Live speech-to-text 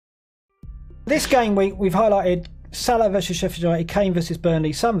This game week, we've highlighted Salah versus Sheffield United, Kane versus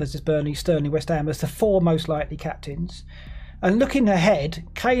Burnley, Son versus Burnley, Sterling, West Ham as the 4 most likely captains. And looking ahead,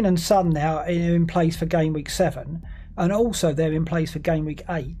 Kane and Son now are in place for game week 7, and also they're in place for game week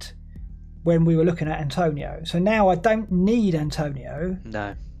 8 when we were looking at Antonio. So now I don't need Antonio.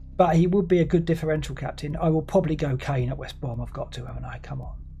 No. But he would be a good differential captain. I will probably go Kane at West Brom. I've got to, haven't I? Come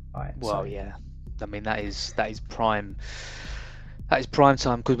on. Right, well, yeah. I mean, that is prime. That is prime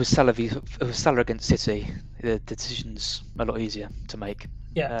time because with Salah against City, the decision's a lot easier to make.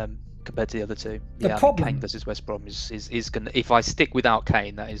 Yeah. Compared to the other two. The problem, Kane versus West Brom is gonna. If I stick without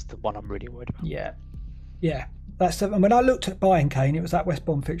Kane, that is the one I'm really worried about. Yeah. Yeah. And when I looked at buying Kane, it was that West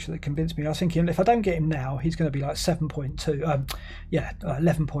Brom fixture that convinced me. I was thinking, if I don't get him now, he's going to be like 7.2,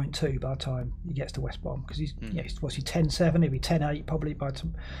 11.2 by the time he gets to West Brom, because he's 10.7, he'll be 10.8 probably by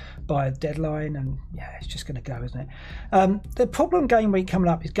a deadline, and it's just going to go, isn't it? The problem game week coming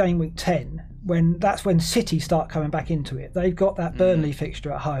up is game week 10, that's when City start coming back into it. They've got that Burnley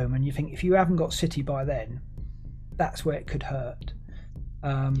fixture at home, and you think if you haven't got City by then, that's where it could hurt.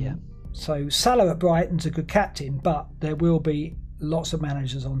 So Salah at Brighton's a good captain, but there will be lots of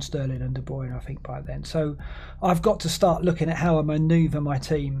managers on Sterling and De Bruyne, I think, by then. So I've got to start looking at how I manoeuvre my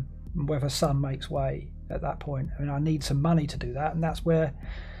team and whether Son makes way at that point. I mean, I need some money to do that, and that's where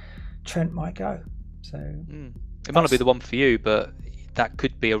Trent might go. So it might not be the one for you, but that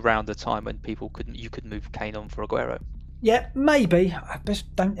could be around the time when you could move Kane on for Aguero. Yeah, maybe. I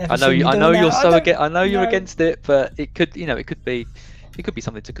just don't ever. I know you're against it, but it could be. It could be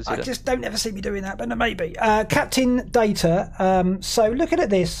something to consider. I just don't ever see me doing that, but maybe. Captain data. So looking at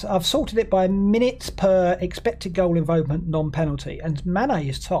this, I've sorted it by minutes per expected goal involvement, non-penalty, and Mane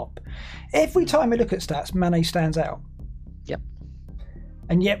is top. Every time we look at stats, Mane stands out. Yep.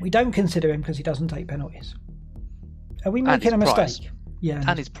 And yet we don't consider him because he doesn't take penalties. Are we making a mistake? Yeah.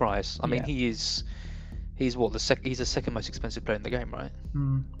 And his price. I mean, he's what he's the second most expensive player in the game, right?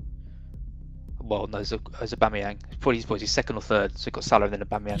 Well, no, there's Aubameyang. He's probably second or third. So you've got Salah and then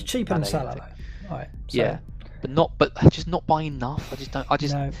Aubameyang. He's cheaper than Salah, though. Right. So. Yeah, but just not by enough. I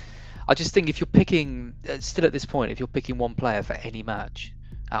just think if you're picking, still at this point, if you're picking one player for any match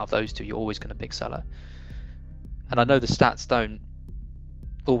out of those two, you're always going to pick Salah. And I know the stats don't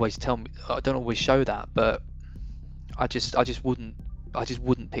always show that, but I just wouldn't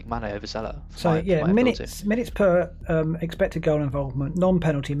pick Mane over Salah. So minutes per expected goal involvement,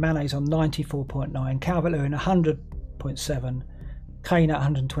 non-penalty. Mane's on 94.9, Calvert-Lewin 100.7, Kane at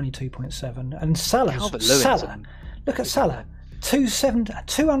 122.7, and Salah. Look at Salah,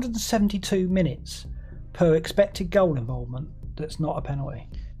 272 minutes per expected goal involvement. That's not a penalty.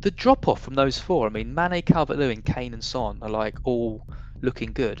 The drop off from those four. I mean, Mane, Calvert-Lewin, Kane, and Son are like all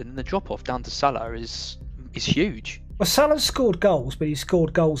looking good, and then the drop off down to Salah is huge. Well, Salah's scored goals, but he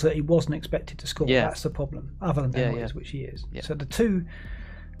scored goals that he wasn't expected to score. Yeah. That's the problem, other than penalties, which he is. Yeah. So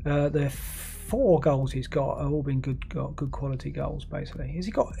the 4 goals he's got have all been good quality goals, basically. Has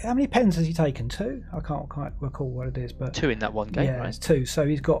he got, how many pens has he taken? 2? I can't quite recall what it is, but 2 in that one game, right? Yeah, it's 2. So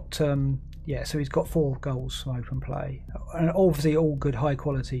he's got so he's got 4 goals from open play, and obviously all good high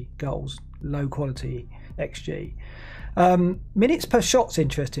quality goals, low quality XG. Minutes per shot's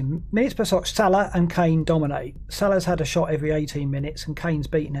interesting. Minutes per shot, Salah and Kane dominate. Salah's had a shot every 18 minutes and Kane's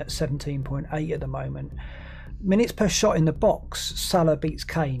beaten at 17.8 at the moment. Minutes per shot in the box, Salah beats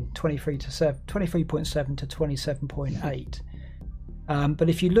Kane 23.7 to 27.8. But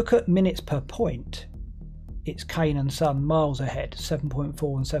if you look at minutes per point, it's Kane and Son miles ahead, 7.4 and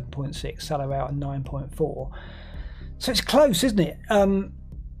 7.6. Salah out at 9.4. So it's close, isn't it?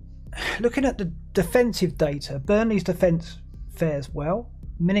 Looking at the defensive data, Burnley's defence fares well.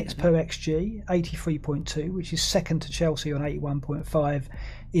 Minutes per XG, 83.2, which is second to Chelsea on 81.5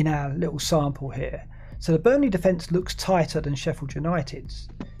 in our little sample here. So the Burnley defence looks tighter than Sheffield United's.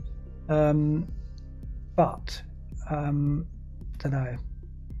 But, don't know.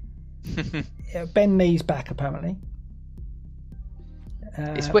 Ben Mee's back, apparently.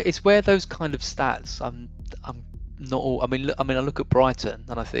 It's where those kind of stats, I'm not all. I mean, I look at Brighton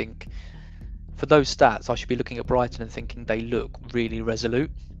and I think, for those stats, I should be looking at Brighton and thinking they look really resolute,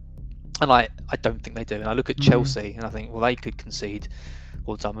 and I don't think they do. And I look at Chelsea and I think, well, they could concede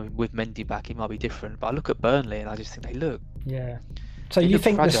all the time. I mean, with Mendy back, it might be different. But I look at Burnley and I just think they look. Yeah. So you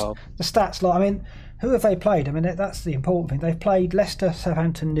think the stats? Like, I mean, who have they played? I mean, that's the important thing. They've played Leicester,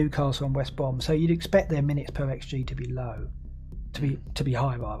 Southampton, Newcastle, and West Brom. So you'd expect their minutes per XG to be low, to be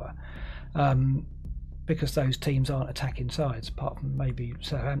high rather. Because those teams aren't attacking sides, apart from maybe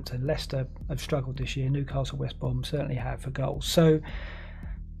Southampton. Leicester have struggled this year. Newcastle, West Brom certainly have for goals. So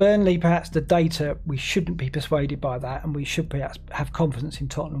Burnley, perhaps the data, we shouldn't be persuaded by that, and we should perhaps have confidence in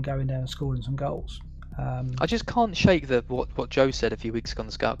Tottenham going down and scoring some goals. I just can't shake what Joe said a few weeks ago on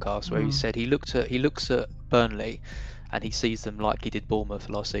the Scoutcast, where he said he looks at Burnley, and he sees them like he did Bournemouth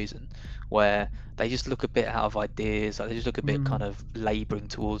last season, where they just look a bit out of ideas, like they just look a bit kind of labouring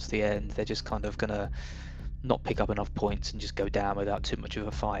towards the end. They're just kind of gonna not pick up enough points and just go down without too much of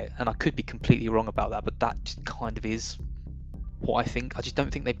a fight. And I could be completely wrong about that, but that just kind of is what I think. I just don't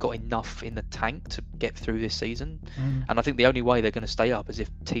think they've got enough in the tank to get through this season. And I think the only way they're going to stay up is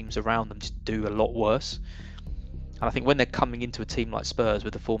if teams around them just do a lot worse. And I think when they're coming into a team like Spurs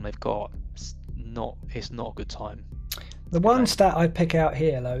with the form they've got, it's not a good time. The one stat I pick out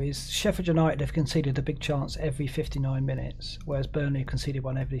here, though, is Sheffield United have conceded a big chance every 59 minutes, whereas Burnley have conceded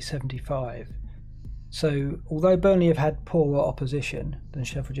one every 75. So although Burnley have had poorer opposition than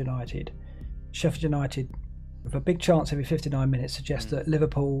Sheffield United with a big chance every 59 minutes suggests that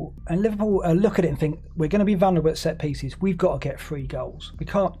Liverpool look at it and think, we're going to be vulnerable at set pieces. We've got to get 3 goals. We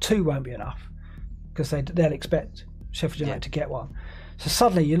can't. 2 won't be enough because they'll expect Sheffield United to get one. So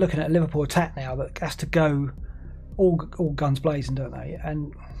suddenly you're looking at a Liverpool attack now that has to go all guns blazing, don't they?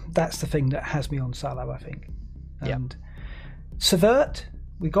 And that's the thing that has me on Salah, I think. And Savert,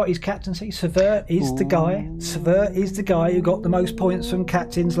 we got his captaincy. Savert is the guy. Savert is the guy who got the most points from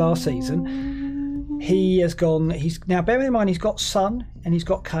captains last season. He has gone. He's now, bearing in mind, he's got Son and he's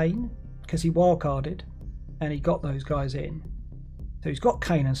got Kane because he wildcarded and he got those guys in. So he's got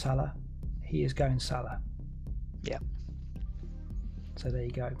Kane and Salah. He is going Salah. Yeah. So there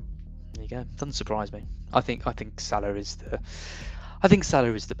you go. There you go. Doesn't surprise me. I think Salah is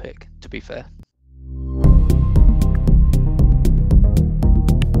the pick, to be fair.